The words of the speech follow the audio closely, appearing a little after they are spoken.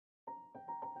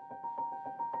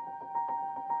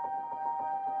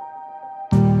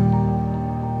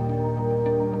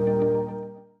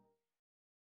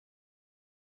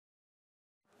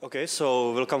Okay,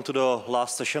 so welcome to the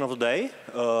last session of the day.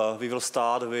 We will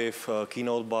start with a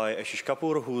keynote by Ashish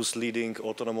Kapoor, who's leading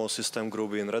Autonomous System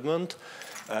Group in Redmond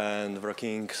and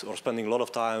working or spending a lot of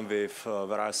time with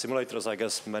various simulators. I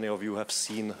guess many of you have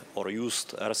seen or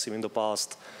used RSIM in the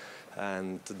past,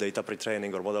 and data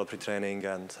pre-training or model pre-training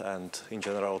and in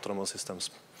general autonomous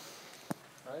systems.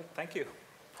 All right, thank you.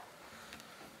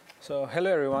 So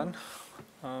hello, everyone.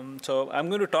 So I'm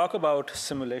going to talk about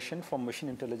simulation for machine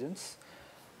intelligence.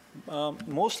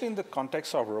 Mostly in the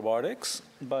context of robotics,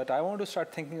 but I want to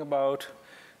start thinking about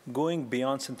going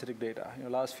beyond synthetic data. In the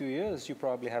last few years, you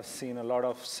probably have seen a lot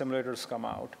of simulators come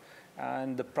out,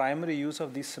 and the primary use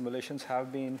of these simulations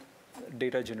have been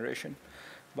data generation.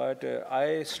 But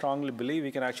I strongly believe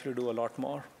we can actually do a lot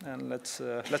more, and let's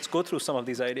go through some of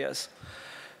these ideas.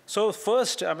 So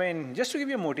first, I mean, just to give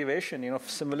you a motivation,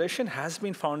 simulation has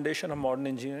been foundation of modern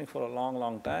engineering for a long,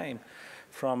 long time.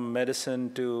 From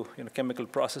medicine to chemical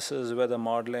processes, weather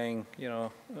modeling,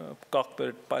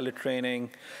 cockpit, pilot training,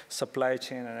 supply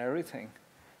chain, and everything.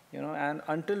 And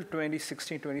until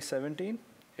 2016, 2017,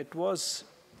 it was,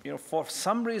 for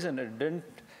some reason, it didn't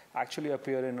actually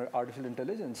appear in artificial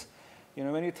intelligence.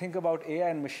 When you think about AI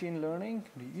and machine learning,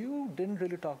 you didn't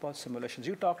really talk about simulations.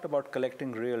 You talked about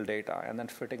collecting real data and then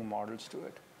fitting models to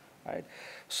it, right?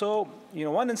 So,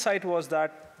 one insight was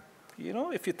that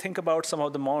if you think about some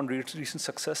of the more recent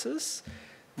successes,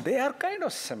 they are kind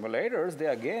of simulators. They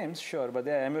are games, sure, but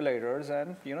they are emulators.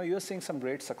 And you're seeing some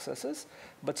great successes.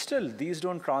 But still, these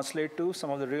don't translate to some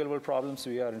of the real-world problems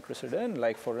we are interested in,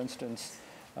 like, for instance,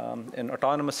 in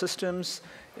autonomous systems,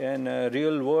 in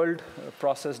real-world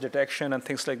process detection, and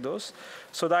things like those.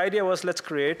 So the idea was, let's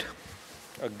create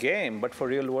a game, but for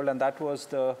real-world. And that was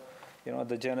the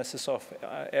genesis of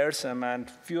AirSim, and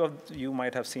few of you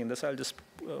might have seen this. I'll just,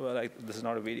 this is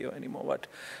not a video anymore,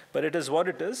 but it is what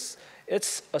it is.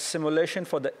 It's a simulation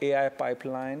for the AI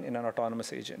pipeline in an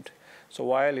autonomous agent. So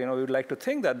while we would like to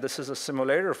think that this is a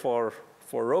simulator for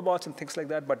robots and things like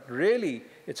that, but really,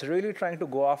 it's really trying to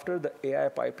go after the AI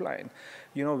pipeline.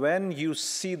 When you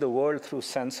see the world through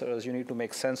sensors, you need to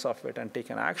make sense of it and take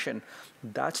an action.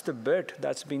 That's the bit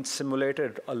that's been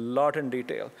simulated a lot in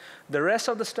detail. The rest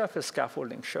of the stuff is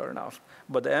scaffolding, sure enough,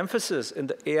 but the emphasis in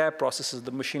the AI processes,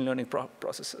 the machine learning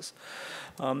processes.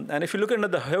 And if you look under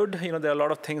the hood, there are a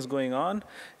lot of things going on.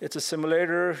 It's a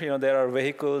simulator. There are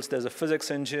vehicles. There's a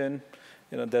physics engine.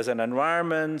 There's an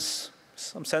environment,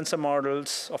 some sensor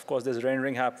models. Of course, there's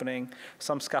rendering happening,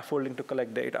 some scaffolding to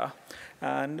collect data.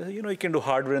 And you can do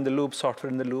hardware in the loop,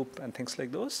 software in the loop, and things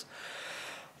like those.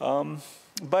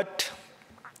 But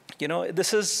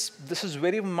this is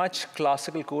very much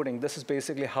classical coding. This is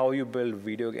basically how you build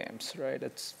video games, right?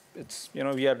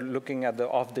 We are looking at the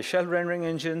off-the-shelf rendering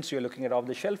engines. You're looking at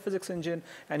off-the-shelf physics engine,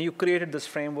 and you created this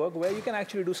framework where you can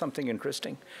actually do something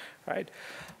interesting, right?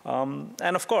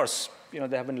 And of course, there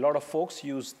have been a lot of folks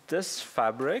use this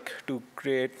fabric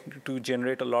to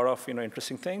generate a lot of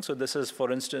interesting things. So this is,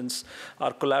 for instance,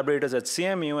 our collaborators at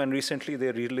CMU, and recently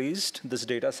they released this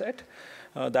data set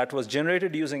that was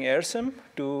generated using AirSim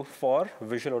for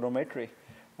visual odometry.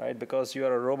 Right? Because you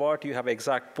are a robot, you have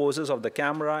exact poses of the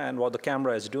camera and what the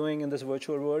camera is doing in this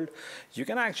virtual world. You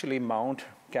can actually mount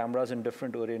cameras in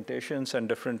different orientations and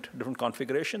different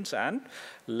configurations and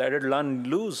let it run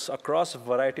loose across a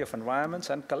variety of environments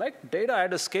and collect data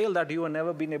at a scale that you have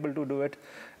never been able to do it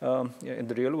in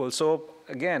the real world. So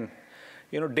again,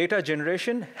 data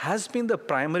generation has been the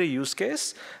primary use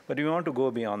case, but we want to go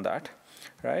beyond that.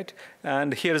 Right?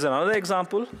 And here's another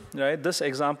example. Right? This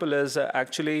example is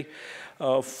actually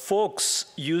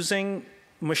folks using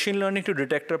machine learning to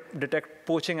detect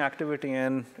poaching activity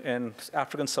in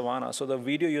African savanna. So the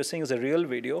video you're seeing is a real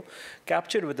video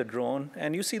captured with a drone.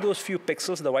 And you see those few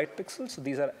pixels, the white pixels. So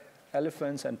these are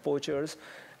elephants and poachers.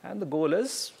 And the goal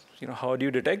is, how do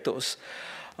you detect those?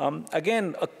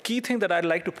 Again, a key thing that I'd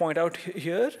like to point out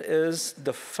here is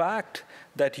the fact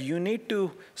that you need to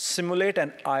simulate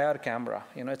an IR camera.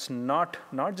 It's not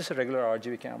just a regular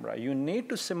RGB camera. You need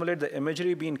to simulate the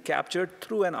imagery being captured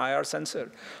through an IR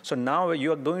sensor. So now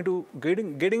you are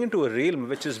getting into a realm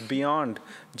which is beyond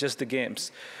just the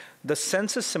games. The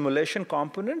sensor simulation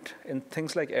component in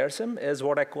things like AirSim is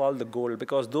what I call the gold,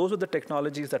 because those are the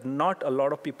technologies that not a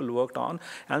lot of people worked on,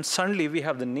 and suddenly we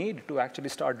have the need to actually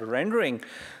start rendering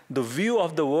the view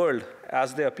of the world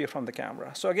as they appear from the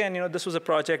camera. So again, this was a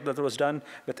project that was done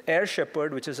with Air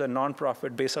Shepherd, which is a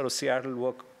nonprofit based out of Seattle,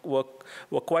 work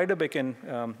quite a bit in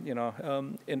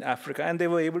Africa, and they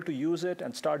were able to use it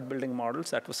and start building models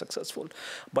that were successful.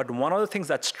 But one of the things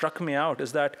that struck me out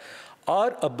is that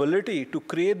our ability to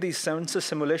create these sensor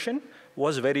simulation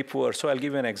was very poor. So I'll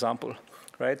give you an example.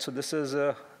 right? So this is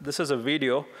a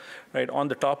video, right? On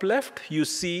the top left, you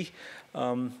see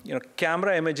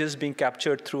camera images being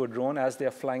captured through a drone as they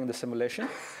are flying in the simulation.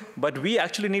 But we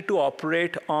actually need to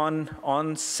operate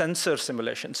on sensor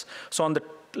simulations. So on the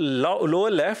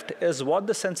lower left is what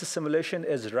the sensor simulation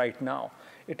is right now.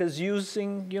 It is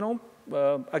using,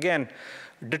 again,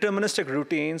 deterministic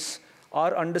routines,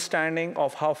 our understanding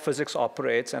of how physics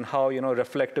operates and how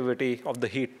reflectivity of the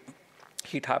heat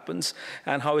happens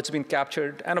and how it's been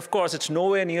captured. And of course, it's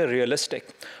nowhere near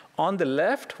realistic. On the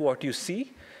left, what you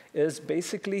see is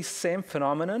basically same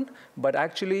phenomenon, but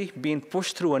actually being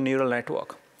pushed through a neural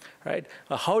network. Right?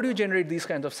 How do you generate these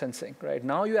kinds of sensing? Right?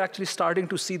 Now you're actually starting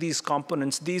to see these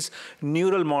components, these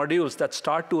neural modules that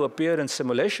start to appear in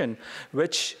simulation,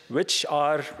 which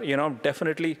are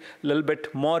definitely a little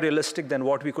bit more realistic than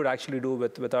what we could actually do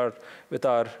with our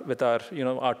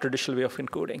traditional way of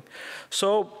encoding.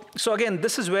 So again,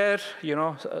 this is where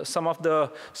some of the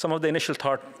initial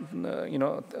thought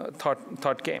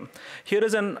came. Here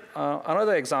is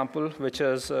another example, which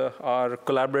is our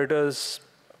collaborators.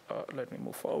 Let me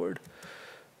move forward.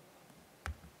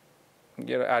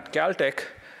 At Caltech,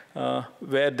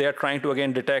 where they're trying to,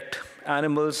 again, detect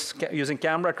animals using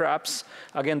camera traps.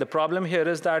 Again, the problem here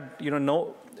is that,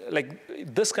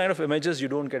 like this kind of images you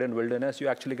don't get in wilderness. You're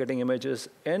actually getting images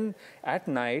at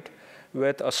night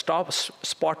with a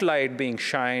spotlight being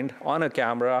shined on a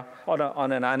camera,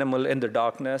 on an animal in the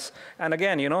darkness. And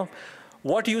again,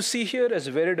 what you see here is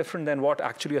very different than what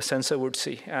actually a sensor would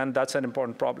see, and that's an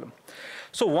important problem.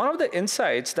 So one of the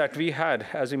insights that we had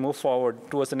as we move forward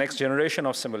towards the next generation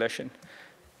of simulation,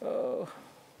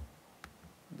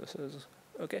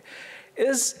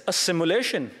 is a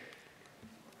simulation.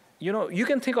 You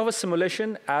can think of a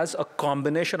simulation as a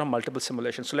combination of multiple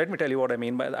simulations. So let me tell you what I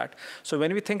mean by that. So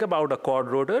when we think about a quad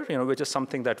rotor, which is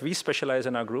something that we specialize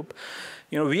in our group,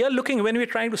 we are looking, when we're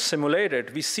trying to simulate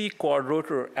it, we see quad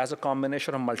rotor as a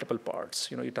combination of multiple parts.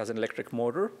 It has an electric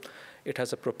motor, it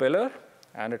has a propeller,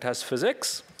 and it has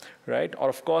physics, right? Or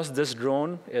of course, this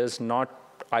drone is not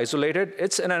isolated.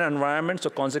 It's in an environment, so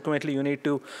consequently, you need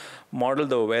to model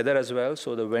the weather as well,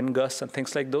 so the wind gusts and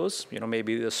things like those.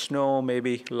 Maybe the snow,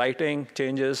 maybe lighting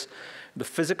changes. The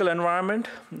physical environment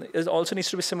also needs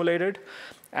to be simulated.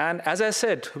 And as I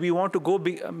said, we want to go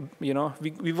we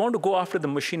want to go after the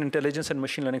machine intelligence and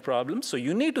machine learning problems. So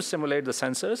you need to simulate the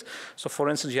sensors. So for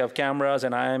instance, you have cameras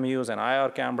and IMUs and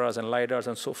IR cameras and LiDARs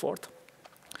and so forth.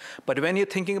 But when you're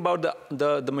thinking about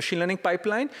the machine learning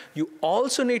pipeline, you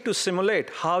also need to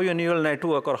simulate how your neural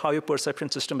network or how your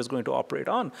perception system is going to operate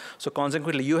on. So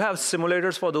consequently, you have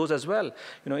simulators for those as well,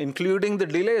 including the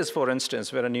delays, for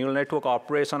instance, where a neural network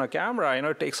operates on a camera,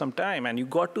 it takes some time. And you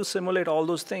got to simulate all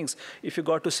those things if you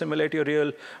got to simulate your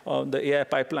real, the AI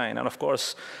pipeline. And of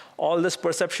course, all this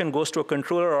perception goes to a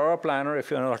controller or a planner if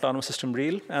you're an autonomous system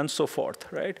real, and so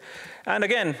forth, right? And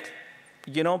again,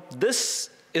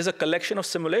 this is a collection of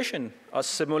simulation. A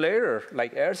simulator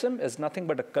like AirSim is nothing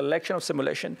but a collection of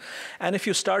simulation. And if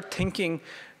you start thinking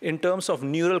in terms of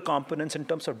neural components, in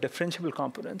terms of differentiable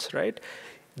components, right?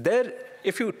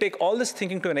 If you take all this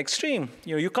thinking to an extreme,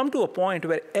 you come to a point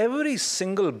where every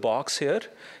single box here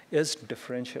is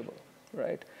differentiable,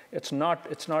 right? It's not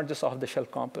just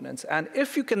off-the-shelf components. And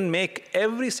if you can make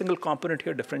every single component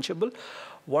here differentiable,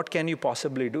 what can you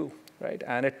possibly do? Right?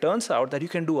 And it turns out that you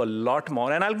can do a lot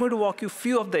more. And I'm going to walk you through a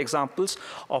few of the examples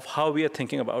of how we are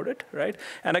thinking about it. Right?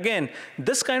 And again,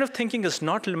 this kind of thinking is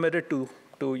not limited to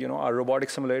our robotic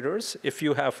simulators. If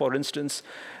you have, for instance,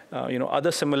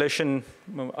 other simulation,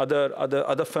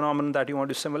 other phenomena that you want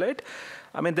to simulate,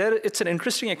 it's an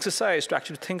interesting exercise to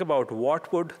actually think about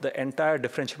what would the entire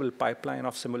differentiable pipeline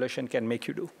of simulation can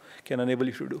enable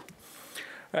you to do.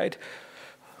 Right?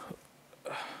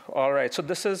 All right, so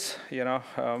this is,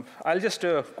 I'll just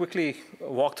quickly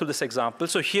walk through this example.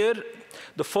 So here,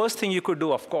 the first thing you could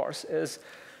do, of course, is,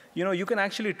 you can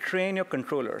actually train your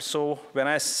controller. So when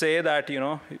I say that,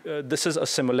 this is a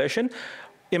simulation,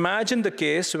 imagine the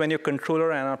case when your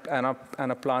controller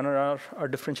and a planner are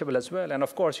differentiable as well. And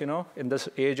of course, in this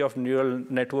age of neural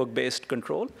network-based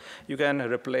control, you can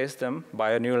replace them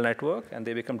by a neural network, and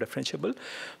they become differentiable.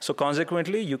 So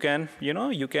consequently, you can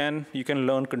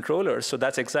learn controllers. So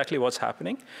that's exactly what's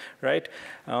happening, right?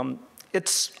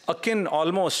 It's akin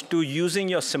almost to using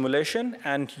your simulation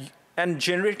and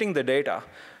generating the data,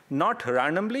 not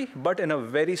randomly, but in a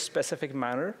very specific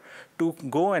manner to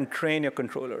go and train your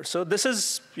controller. So this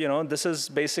is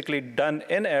basically done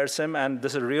in AirSim, and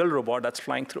this is a real robot that's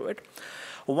flying through it.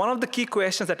 One of the key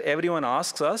questions that everyone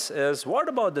asks us is, what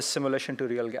about the simulation to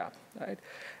real gap, right?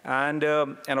 And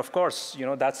of course,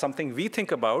 that's something we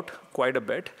think about quite a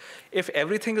bit. If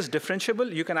everything is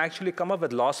differentiable, you can actually come up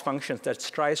with loss functions that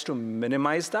tries to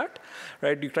minimize that,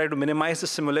 right? You try to minimize the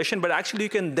simulation, but actually you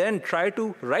can then try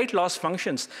to write loss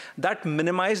functions that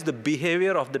minimize the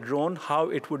behavior of the drone, how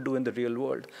it would do in the real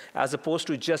world, as opposed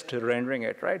to just rendering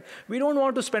it, right? We don't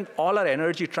want to spend all our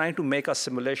energy trying to make a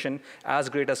simulation as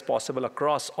great as possible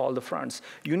across all the fronts.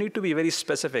 You need to be very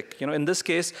specific. In this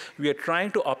case, we are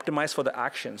trying to optimize for the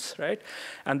actions, right?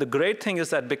 And the great thing is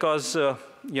that because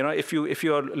if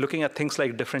you are looking at things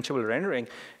like differentiable rendering,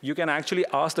 you can actually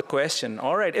ask the question,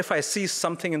 all right, if I see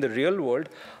something in the real world,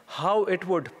 how it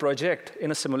would project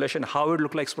in a simulation, how it would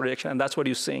look like projection, and that's what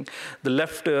you're seeing. The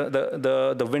left,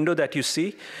 the window that you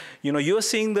see, you're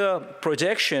seeing the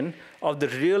projection of the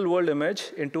real world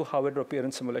image into how it will appear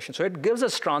in simulation. So it gives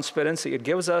us transparency. It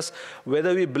gives us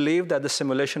whether we believe that the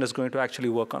simulation is going to actually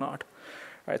work or not.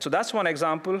 Right, so that's one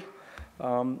example.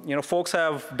 Folks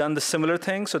have done the similar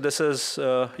thing. So this is,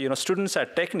 students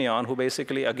at Technion who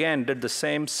basically, again, did the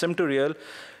same sim to real.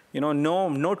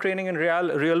 No training in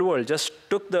real world. Just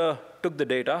took the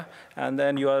data, and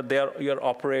then you're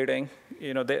operating.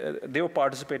 They were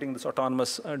participating in this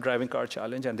autonomous driving car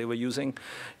challenge, and they were using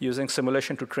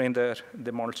simulation to train their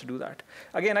models to do that.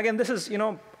 Again, this is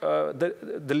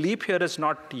the leap here is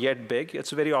not yet big.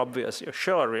 It's very obvious.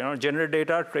 Sure, generate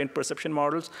data, train perception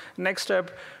models. Next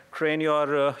step, train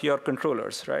your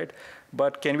controllers, right?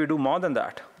 But can we do more than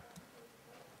that?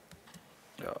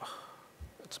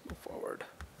 Let's move forward.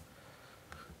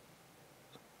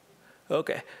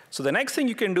 OK, so the next thing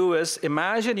you can do is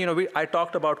imagine, I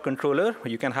talked about controller.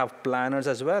 You can have planners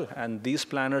as well. And these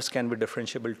planners can be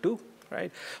differentiable too, right?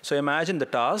 So imagine the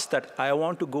task that I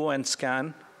want to go and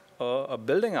scan a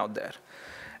building out there.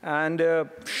 And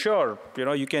sure,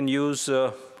 you can use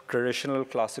traditional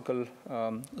classical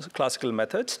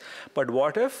methods. But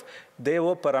what if they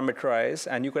were parameterized,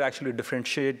 and you could actually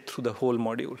differentiate through the whole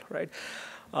module, right?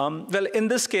 Well, in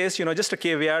this case, just a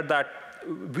caveat that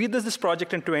we did this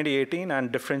project in 2018,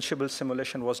 and differentiable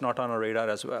simulation was not on our radar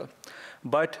as well.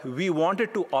 But we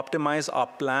wanted to optimize our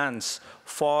plans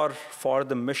for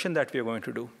the mission that we are going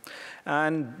to do.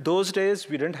 And those days,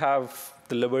 we didn't have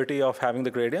the liberty of having the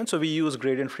gradient, so we used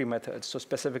gradient-free methods. So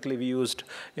specifically, we used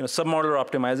submodular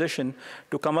optimization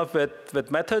to come up with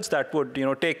methods that would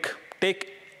take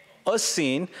a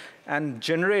scene and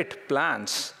generate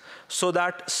plans so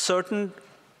that certain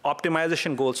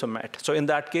optimization goals are met. So in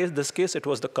this case, it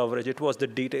was the coverage. It was the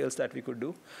details that we could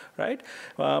do, right?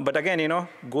 But again,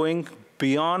 going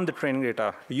beyond the training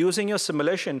data, using your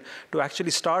simulation to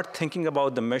actually start thinking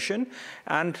about the mission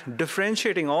and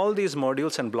differentiating all these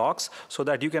modules and blocks so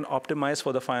that you can optimize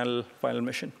for the final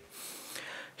mission.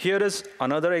 Here is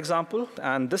another example.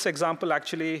 And this example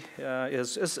actually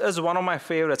is one of my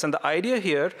favorites. And the idea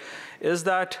here is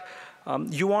that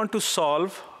you want to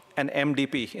solve an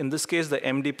MDP. In this case, the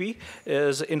MDP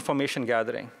is information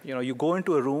gathering. You go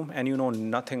into a room and you know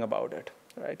nothing about it,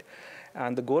 right?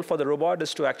 And the goal for the robot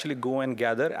is to actually go and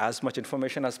gather as much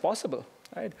information as possible,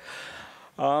 right?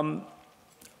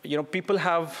 People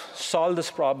have solved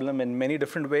this problem in many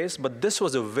different ways, but this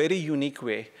was a very unique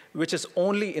way, which is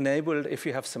only enabled if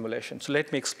you have simulation. So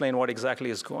let me explain what exactly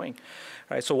is going.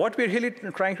 Right, so what we're really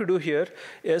trying to do here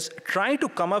is trying to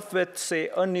come up with, say,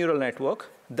 a neural network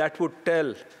that would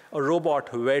tell a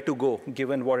robot where to go,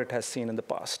 given what it has seen in the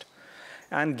past.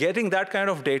 And getting that kind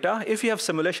of data, if you have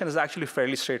simulation, is actually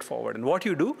fairly straightforward. And what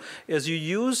you do is you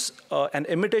use an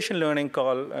imitation learning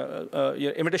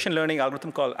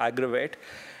algorithm called aggravate,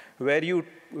 where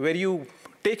you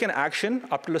take an action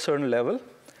up to a certain level,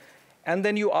 and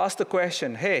then you ask the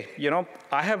question, hey,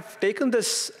 I have taken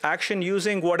this action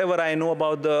using whatever I know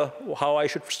about how I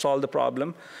should solve the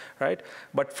problem, right?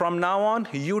 But from now on,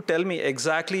 you tell me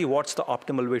exactly what's the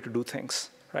optimal way to do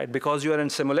things, right? Because you are in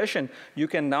simulation, you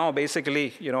can now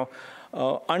basically,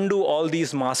 undo all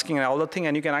these masking and all the thing,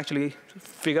 and you can actually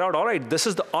figure out, all right, this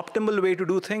is the optimal way to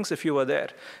do things if you were there.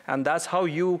 And that's how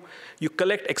you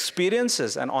collect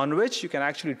experiences, and on which you can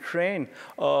actually train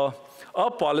a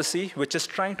policy which is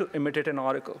trying to imitate an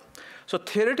oracle. So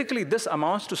theoretically, this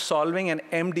amounts to solving an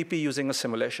MDP using a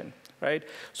simulation, right?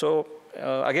 So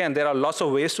again, there are lots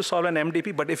of ways to solve an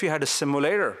MDP, but if you had a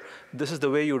simulator, this is the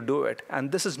way you do it.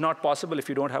 And this is not possible if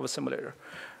you don't have a simulator,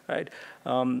 right?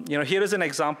 Here is an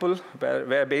example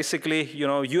where basically,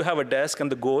 you have a desk, and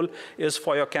the goal is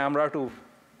for your camera to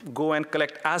go and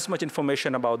collect as much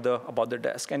information about the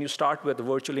desk, and you start with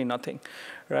virtually nothing,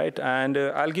 right? And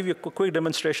I'll give you a quick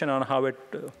demonstration on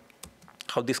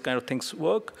how these kind of things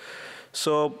work.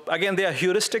 So again, there are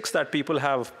heuristics that people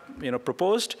have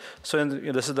proposed. So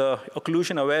this is the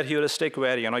occlusion-aware heuristic,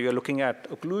 where you're looking at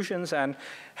occlusions and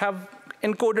have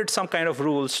encoded some kind of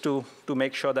rules to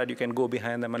make sure that you can go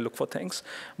behind them and look for things.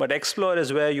 But explore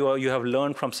is where you have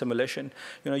learned from simulation.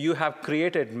 You have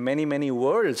created many, many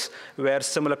worlds where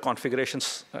similar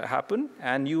configurations happen,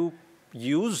 and you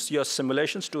use your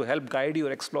simulations to help guide you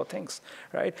or explore things,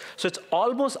 right? So it's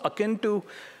almost akin to,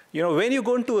 when you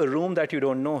go into a room that you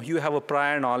don't know, you have a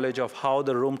prior knowledge of how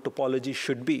the room topology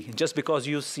should be, just because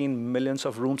you've seen millions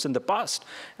of rooms in the past,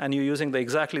 and you're using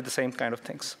exactly the same kind of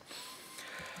things.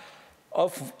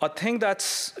 Of a thing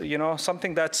that's,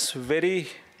 something that's very,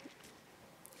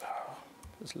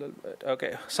 just a little bit,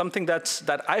 okay, something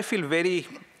that I feel very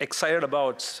excited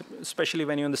about, especially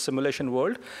when you're in the simulation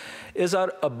world, is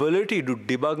our ability to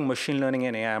debug machine learning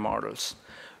and AI models.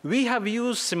 We have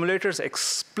used simulators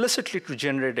explicitly to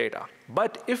generate data.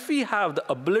 But if we have the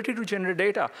ability to generate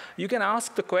data, you can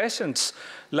ask the questions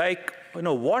like,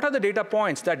 what are the data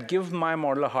points that give my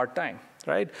model a hard time,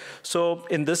 right? So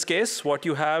in this case, what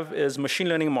you have is machine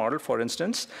learning model, for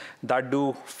instance, that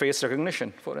do face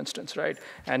recognition, for instance, right?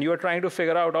 And you are trying to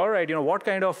figure out, all right, what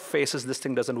kind of faces this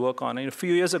thing doesn't work on. And a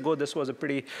few years ago, this was a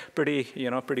pretty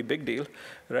big deal,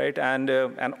 right? And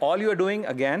all you are doing,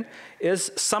 again,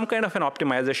 is some kind of an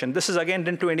optimization. This is, again,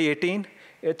 in 2018.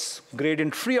 It's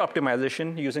gradient-free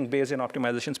optimization using Bayesian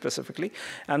optimization specifically.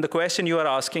 And the question you are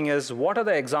asking is, what are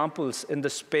the examples in the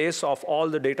space of all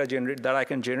the data that I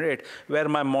can generate where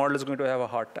my model is going to have a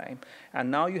hard time?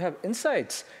 And now you have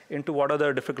insights into what are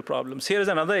the difficult problems. Here is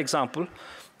another example,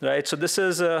 right? So this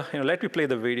is, let me play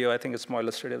the video. I think it's more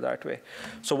illustrative that way.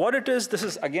 So what it is, this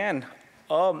is, again,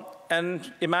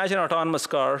 and imagine an autonomous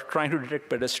car trying to detect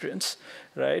pedestrians,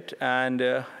 right? And,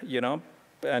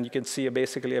 and you can see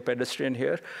basically a pedestrian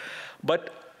here. But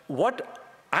what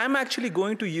I'm actually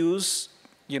going to use,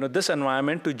 this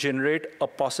environment to generate a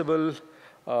possible,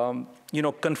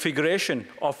 configuration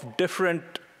of different,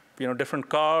 different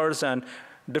cars and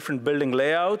different building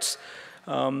layouts.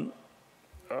 Let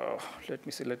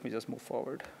me see. Let me just move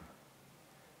forward.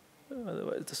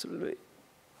 Otherwise, this will be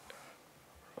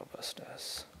robust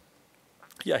as.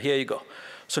 Yeah, here you go.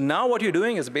 So now what you're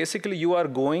doing is basically you are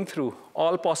going through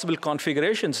all possible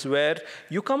configurations where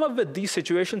you come up with these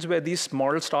situations where these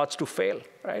model starts to fail,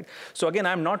 right? So again,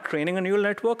 I'm not training a neural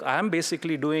network. I'm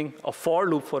basically doing a for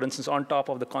loop, for instance, on top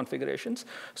of the configurations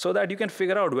so that you can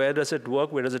figure out where does it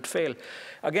work, where does it fail.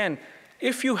 Again,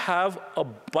 if you have a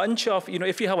bunch of,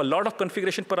 if you have a lot of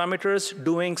configuration parameters,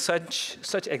 doing such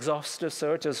exhaustive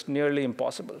search is nearly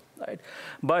impossible, right?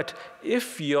 But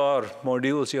if your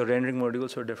modules, your rendering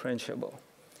modules are differentiable,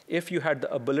 if you had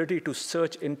the ability to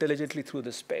search intelligently through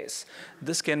the space,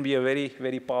 this can be a very,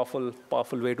 very powerful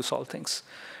way to solve things,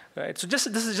 right? So this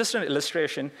is just an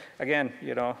illustration. Again,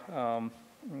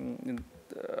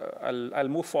 I'll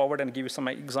move forward and give you some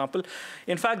example.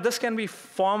 In fact, this can be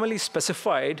formally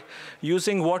specified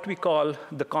using what we call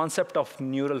the concept of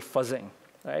neural fuzzing,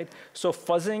 right? So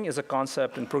fuzzing is a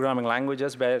concept in programming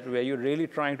languages where you're really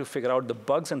trying to figure out the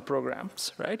bugs in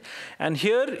programs, right? And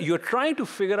here, you're trying to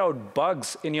figure out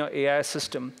bugs in your AI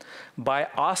system by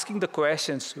asking the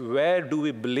questions, where do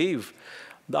we believe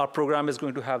our program is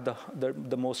going to have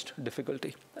the most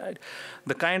difficulty, right?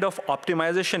 The kind of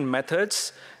optimization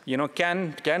methods,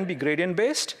 can be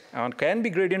gradient-based and can be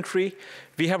gradient-free.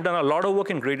 We have done a lot of work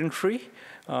in gradient-free,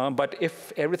 but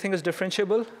if everything is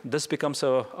differentiable, this becomes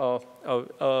a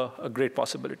great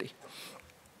possibility,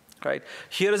 right?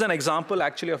 Here is an example,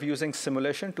 actually, of using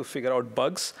simulation to figure out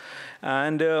bugs,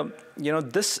 and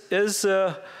this is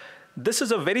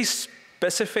a very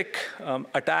specific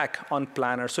attack on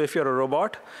planner. So if you're a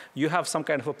robot, you have some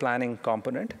kind of a planning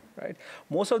component, right?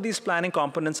 Most of these planning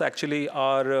components actually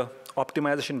are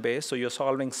optimization based, so you're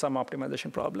solving some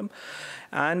optimization problem.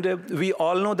 And we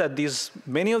all know that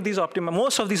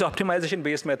most of these optimization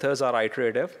based methods are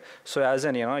iterative. So as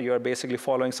in, you're basically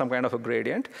following some kind of a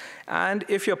gradient. And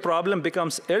if your problem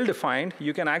becomes ill-defined,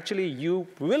 you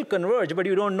will converge, but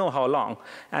you don't know how long.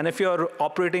 And if you're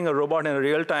operating a robot in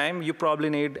real time, you probably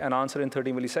need an answer in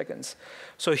 30 milliseconds.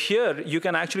 So here, you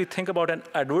can actually think about an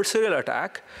adversarial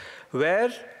attack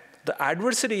where the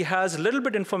adversary has a little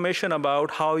bit information about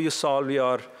how you solve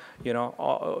your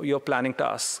planning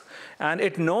tasks. And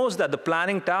it knows that the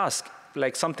planning task,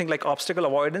 like something like obstacle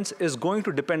avoidance, is going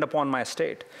to depend upon my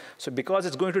state. So because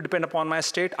it's going to depend upon my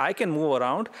state, I can move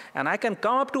around, and I can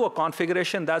come up to a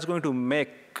configuration that's going to make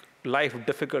life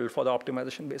difficult for the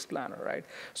optimization-based planner, right?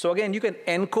 So again, you can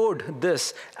encode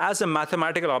this as a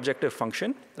mathematical objective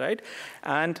function, right?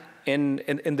 And in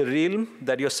the realm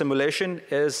that your simulation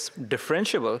is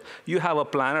differentiable, you have a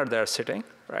planner there sitting,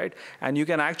 right? And you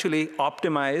can actually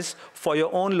optimize for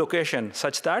your own location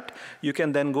such that you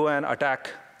can then go and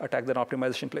attack that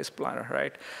optimization-based planner,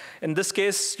 right? In this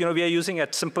case, we are using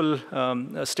a simple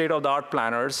state-of-the-art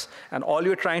planners, and all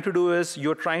you're trying to do is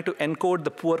you're trying to encode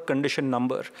the poor condition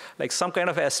number, like some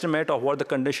kind of estimate of what the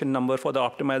condition number for the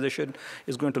optimization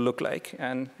is going to look like.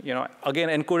 And again,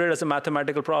 encode it as a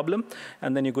mathematical problem,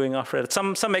 and then you're going after it.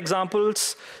 Some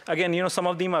examples, again, some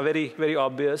of them are very, very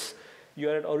obvious.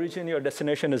 You're at origin, your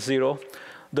destination is 0.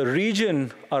 The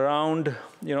region around,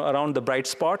 around the bright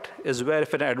spot is where,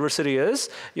 if an adversary is,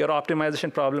 your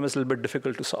optimization problem is a little bit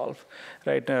difficult to solve,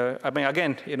 right? I mean,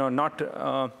 again,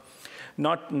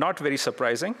 not very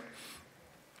surprising.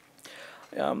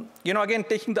 Again,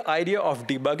 taking the idea of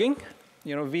debugging.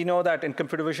 We know that in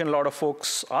computer vision, a lot of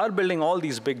folks are building all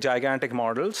these big, gigantic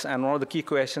models, and one of the key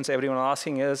questions everyone is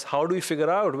asking is, how do we figure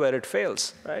out where it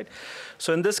fails, right?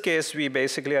 So in this case, we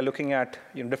basically are looking at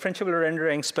differentiable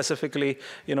rendering, specifically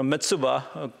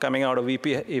Mitsuba coming out of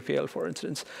EPL, for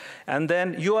instance. And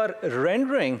then you are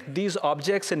rendering these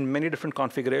objects in many different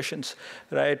configurations,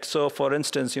 right? So for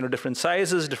instance, different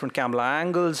sizes, different camera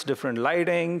angles, different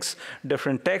lightings,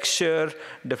 different texture,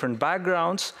 different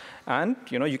backgrounds. And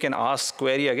you can ask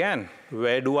query again,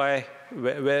 where does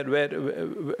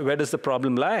the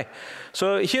problem lie?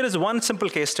 So here is one simple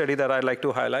case study that I'd like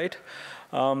to highlight.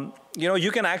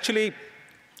 You can actually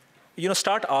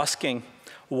start asking,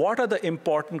 what are the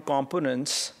important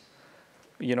components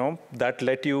that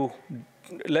let you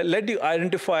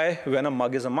identify when a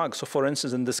mug is a mug? So for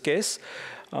instance, in this case,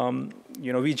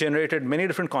 we generated many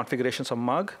different configurations of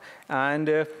mug,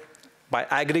 and by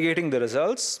aggregating the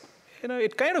results,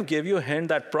 it kind of gave you a hint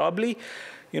that probably,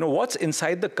 what's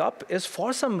inside the cup is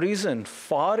for some reason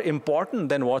far important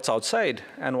than what's outside.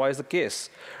 And why is the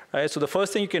case? Right? So the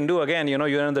first thing you can do, again,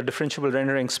 you're in the differentiable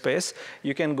rendering space.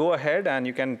 You can go ahead and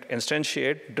you can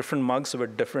instantiate different mugs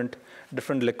with different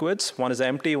liquids. One is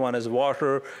empty, one is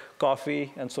water,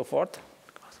 coffee, and so forth.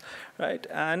 Right?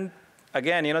 And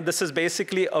again, this is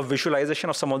basically a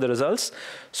visualization of some of the results.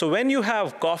 So when you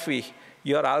have coffee,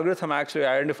 your algorithm actually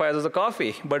identifies as a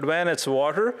coffee. But when it's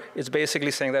water, it's basically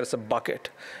saying that it's a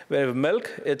bucket. With milk,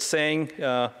 it's saying,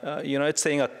 it's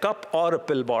saying a cup or a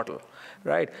pill bottle,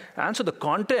 right? And so the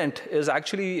content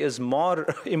is more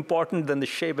important than the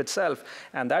shape itself.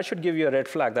 And that should give you a red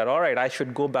flag that, all right, I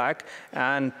should go back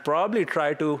and probably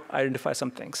try to identify some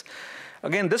things.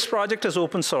 Again, this project is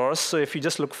open source, so if you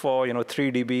just look for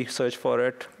 3DB, search for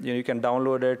it, you can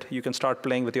download it, you can start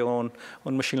playing with your own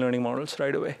machine learning models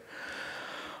right away.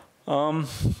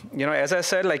 As I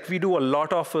said, we do a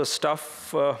lot of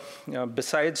stuff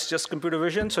besides just computer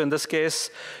vision. So in this case,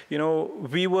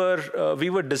 we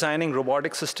were designing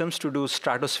robotic systems to do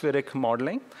stratospheric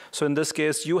modeling. So in this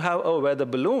case, you have a weather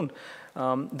balloon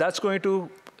that's going to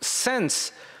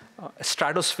sense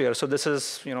stratosphere. So this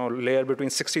is layer between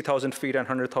 60,000 feet and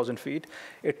 100,000 feet.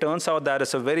 It turns out that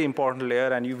it's a very important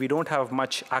layer, and we don't have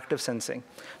much active sensing.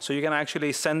 So you can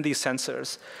actually send these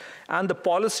sensors. And the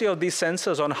policy of these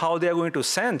sensors on how they're going to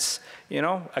sense,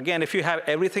 again, if you have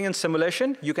everything in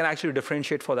simulation, you can actually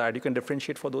differentiate for that. You can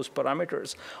differentiate for those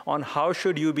parameters on how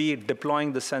should you be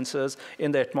deploying the sensors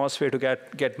in the atmosphere to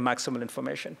get maximal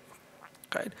information,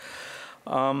 right?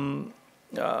 I'll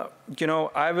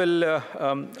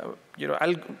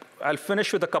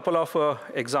finish with a couple of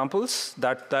examples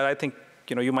that I think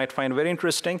you might find very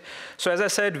interesting. So as I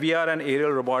said, we are an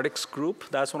aerial robotics group.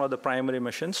 That's one of the primary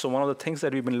missions. So one of the things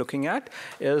that we've been looking at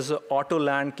is auto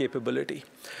land capability.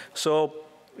 So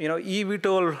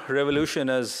eVTOL revolution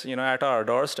is at our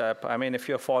doorstep. I mean, if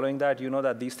you're following that, you know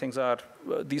that these things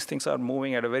are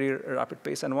moving at a very rapid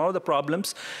pace. And one of the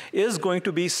problems is going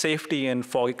to be safety in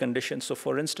foggy conditions. So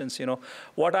for instance,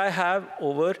 what I have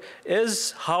over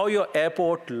is how your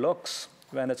airport looks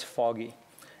when it's foggy.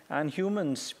 And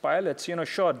humans, pilots,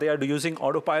 sure, they are using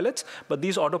autopilots, but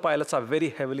these autopilots are very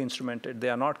heavily instrumented. They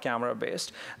are not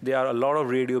camera-based. There are a lot of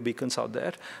radio beacons out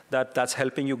there that's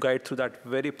helping you guide through that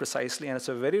very precisely, and it's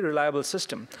a very reliable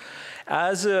system.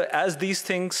 As these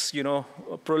things,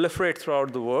 proliferate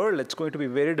throughout the world, it's going to be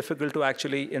very difficult to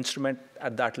actually instrument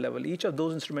at that level. Each of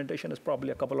those instrumentation is probably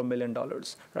a couple of $1 million,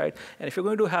 right? And if you're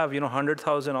going to have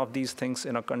 100,000 of these things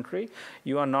in a country,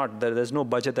 there's no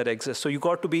budget that exists. So you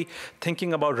got to be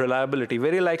thinking about reliability.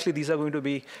 Very likely, these are going to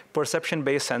be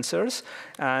perception-based sensors.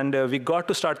 And we got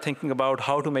to start thinking about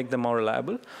how to make them more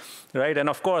reliable. Right? And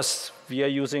of course, we are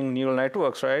using neural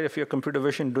networks, right? If you're computer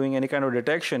vision doing any kind of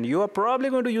detection, you are probably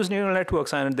going to use neural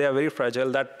networks, and they are very fragile.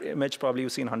 That image probably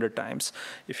you've seen 100 times.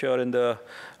 If you're in the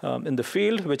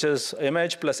field, which is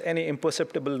image plus any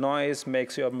imperceptible noise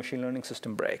makes your machine learning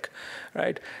system break,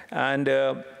 right? And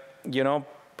you know,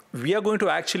 we are going to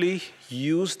actually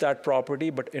use that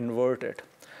property, but invert it.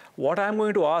 What I'm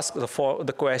going to ask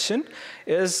the question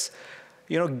is,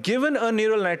 you know, given a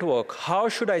neural network, how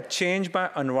should I change my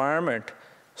environment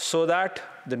so that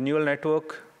the neural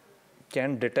network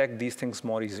can detect these things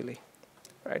more easily,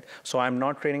 right? So I'm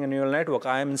not training a neural network.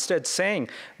 I am instead saying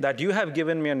that you have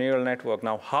given me a neural network.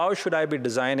 Now, how should I be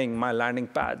designing my landing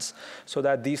pads so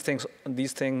that these things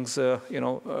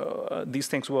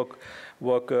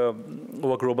work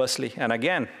robustly? And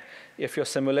again, if your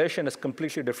simulation is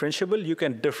completely differentiable, you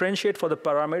can differentiate for the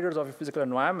parameters of your physical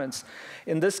environments.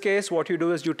 In this case, what you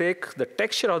do is you take the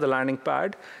texture of the landing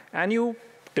pad, and you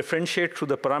differentiate through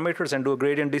the parameters and do a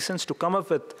gradient descent to come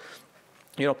up with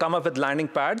landing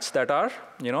pads that are,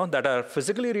 that are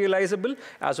physically realizable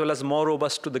as well as more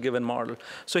robust to the given model.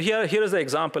 So here is the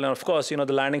example, and of course, the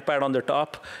landing pad on the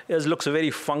top looks very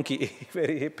funky,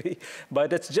 very hippie,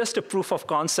 but it's just a proof of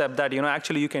concept that,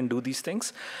 actually you can do these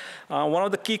things. One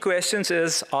of the key questions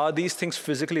is, are these things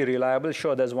physically reliable?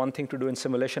 Sure, there's one thing to do in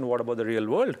simulation. What about the real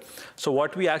world? So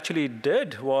what we actually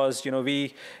did was,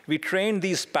 we trained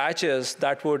these patches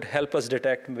that would help us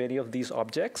detect many of these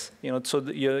objects. So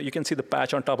you can see the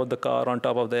patch on top of the car, on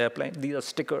top of the airplane. These are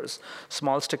stickers,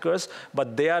 small stickers,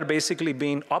 but they are basically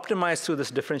being optimized through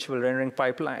this differentiable rendering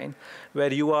pipeline,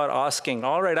 where you are asking,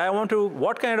 all right,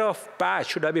 what kind of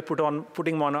patch should I be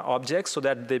putting on objects so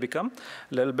that they become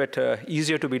a little bit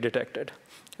easier to be detected,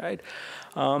 right?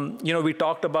 We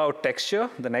talked about texture.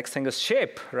 The next thing is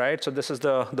shape, right? So this is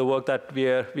the work that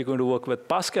we're going to work with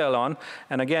Pascal on.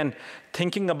 And again,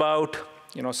 thinking about,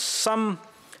 some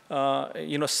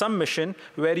mission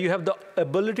where you have the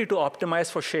ability to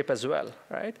optimize for shape as well,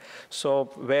 right? So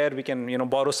where we can,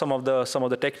 borrow some of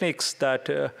the techniques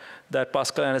that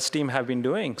Pascal and his team have been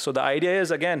doing. So the idea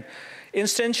is, again,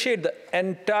 instantiate the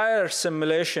entire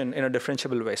simulation in a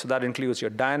differentiable way. So that includes your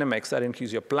dynamics, that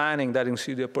includes your planning, that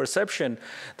includes your perception,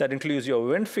 that includes your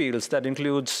wind fields, that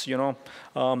includes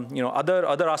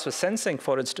other aspects, sensing,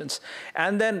 for instance.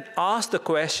 And then ask the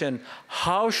question,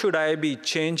 how should I be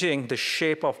changing the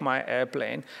shape of my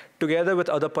airplane together with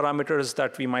other parameters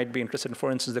that we might be interested in,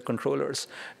 for instance, the controllers,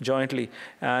 jointly,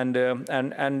 and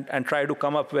try to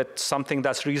come up with something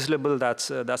that's reasonable,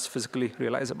 that's physically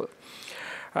realizable.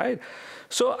 Right.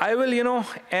 So I will,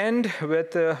 end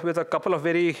with a couple of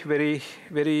very, very,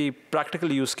 very practical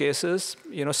use cases.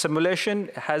 Simulation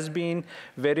has been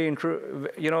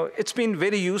it's been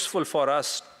very useful for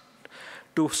us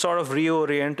to sort of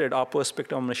reoriented our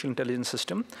perspective on machine intelligence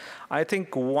system. I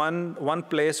think one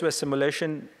place where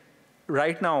simulation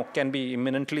right now can be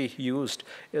imminently used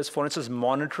is, for instance,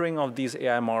 monitoring of these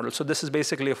AI models. So this is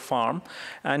basically a farm,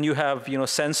 and you have,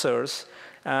 sensors,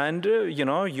 and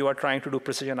you are trying to do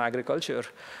precision agriculture.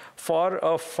 For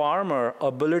a farmer,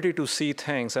 ability to see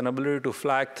things and ability to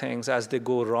flag things as they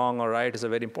go wrong or right is a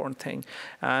very important thing.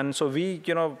 And so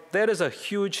there is a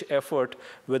huge effort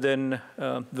within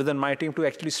my team to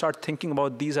actually start thinking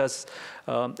about these as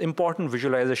important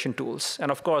visualization tools.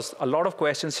 And of course, a lot of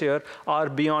questions here are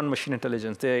beyond machine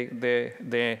intelligence. They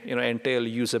entail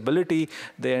usability,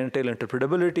 they entail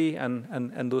interpretability,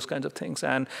 and those kinds of things.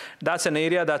 And that's an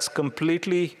area that's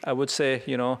completely, I would say,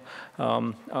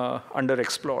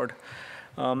 underexplored.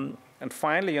 And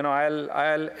finally,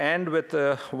 I'll end with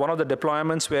one of the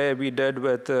deployments where we did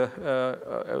with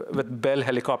Bell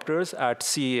helicopters at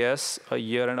CES a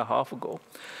year and a half ago,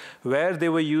 where they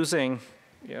were using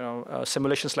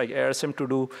simulations like AirSim to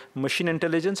do machine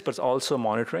intelligence, but also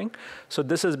monitoring. So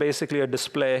this is basically a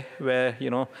display where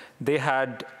they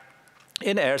had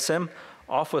in AirSim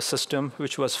of a system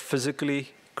which was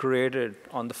physically created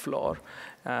on the floor.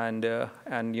 And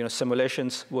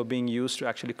simulations were being used to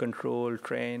actually control,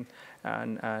 train,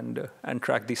 and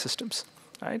track these systems,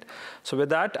 right? So with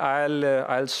that,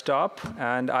 I'll stop,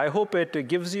 and I hope it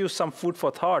gives you some food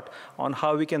for thought on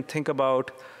how we can think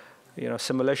about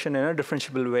simulation in a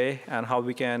differentiable way and how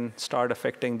we can start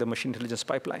affecting the machine intelligence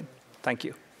pipeline. Thank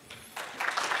you.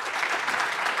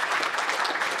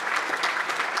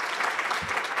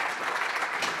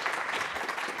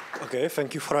 Okay,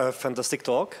 thank you for a fantastic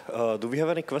talk. Do we have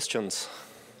any questions?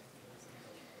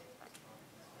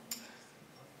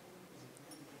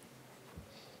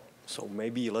 So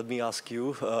maybe let me ask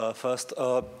you first.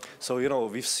 So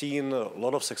we've seen a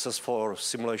lot of success for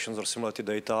simulations or simulated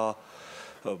data.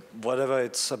 Whatever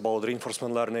it's about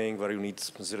reinforcement learning, where you need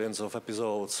zillions of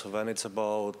episodes, when it's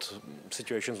about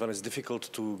situations when it's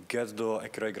difficult to get the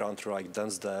accurate ground truth, like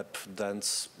dense depth,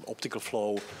 dense optical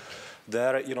flow.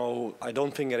 There, I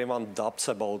don't think anyone doubts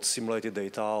about simulated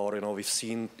data, or we've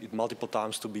seen it multiple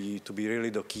times to be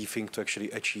really the key thing to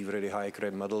actually achieve really high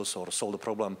accurate models or solve the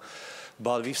problem.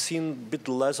 But we've seen a bit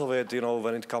less of it,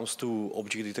 when it comes to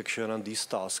object detection and these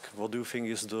tasks. What do you think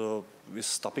is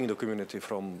stopping the community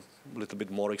from a little bit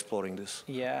more exploring this?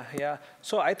 Yeah.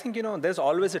 So I think there's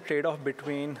always a trade-off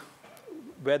between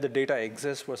where the data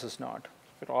exists versus not.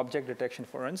 For object detection,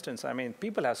 for instance, I mean,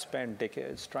 people have spent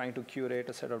decades trying to curate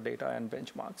a set of data and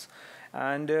benchmarks.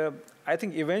 And I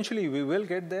think eventually we will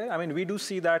get there. I mean, we do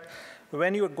see that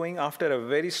when you're going after a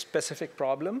very specific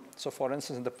problem, so for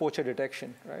instance, in the poacher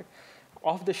detection, right?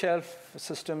 Off-the-shelf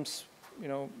systems,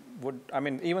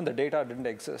 even the data didn't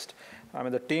exist. I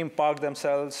mean, the team parked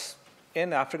themselves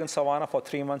in African savanna for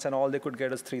 3 months, and all they could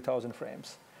get is 3,000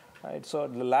 frames. Right? So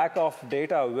the lack of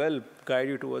data will guide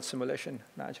you towards simulation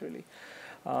naturally.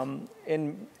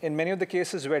 In many of the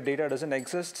cases where data doesn't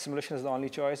exist, simulation is the only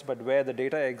choice. But where the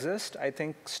data exists, I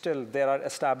think still there are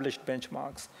established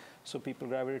benchmarks, so people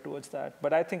gravitate towards that.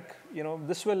 But I think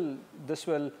this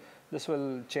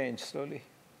will change slowly.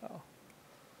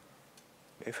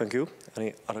 Okay, thank you.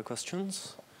 Any other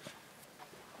questions?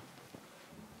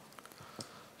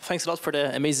 Thanks a lot for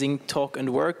the amazing talk and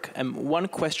work. One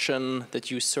question that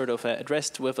you sort of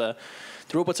addressed with the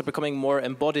robots are becoming more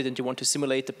embodied and you want to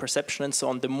simulate the perception and so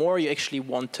on. The more you actually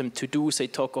want them to do, say,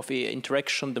 talk of a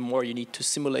interaction, the more you need to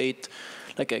simulate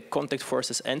like a contact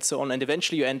forces and so on. And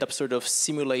eventually you end up sort of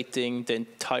simulating the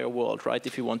entire world, right,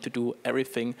 if you want to do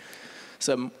everything.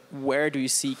 So where do you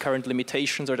see current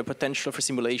limitations or the potential for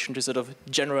simulation to sort of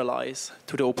generalize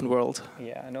to the open world?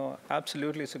 Yeah, no,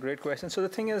 absolutely. It's a great question. So the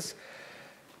thing is,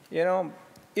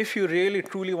 if you really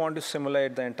truly want to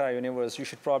simulate the entire universe, you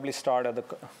should probably start at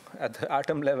the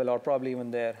atom level or probably even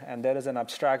there. And there is an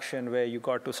abstraction where you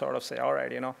got to sort of say, all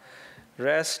right,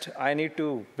 rest, I need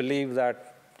to believe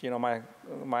that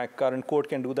my current code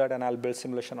can do that and I'll build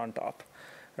simulation on top.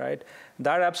 Right?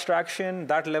 That abstraction,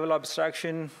 that level of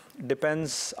abstraction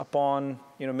depends upon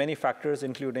many factors,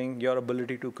 including your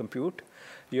ability to compute,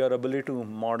 your ability to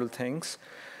model things.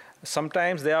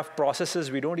 Sometimes there are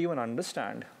processes we don't even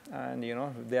understand, and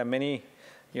there are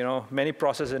many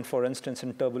processes, for instance,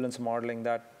 in turbulence modeling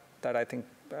that I think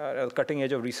at the cutting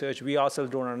edge of research we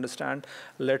ourselves don't understand,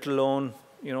 let alone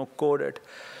code it.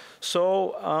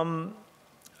 So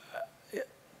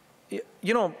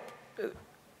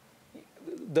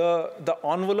the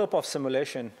envelope of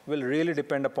simulation will really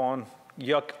depend upon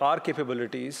our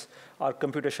capabilities, our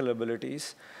computational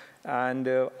abilities, and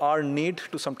our need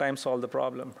to sometimes solve the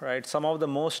problem, right? Some of the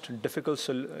most difficult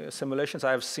simulations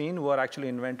I've seen were actually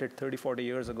invented 30, 40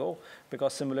 years ago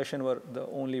because simulation were the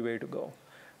only way to go,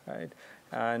 right?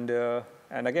 And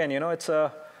again, it's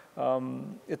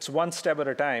one step at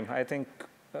a time. I think,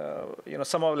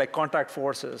 some of like contact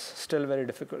forces still very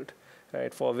difficult,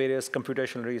 right? For various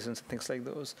computational reasons and things like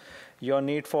those. Your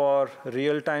need for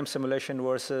real-time simulation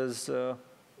versus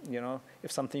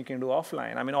if something you can do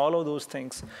offline. I mean, all of those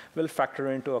things will factor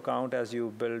into account as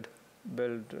you build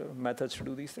methods to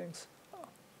do these things.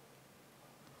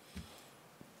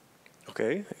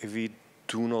 Okay, if we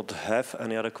do not have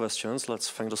any other questions, let's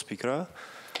thank the speaker. All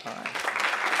right.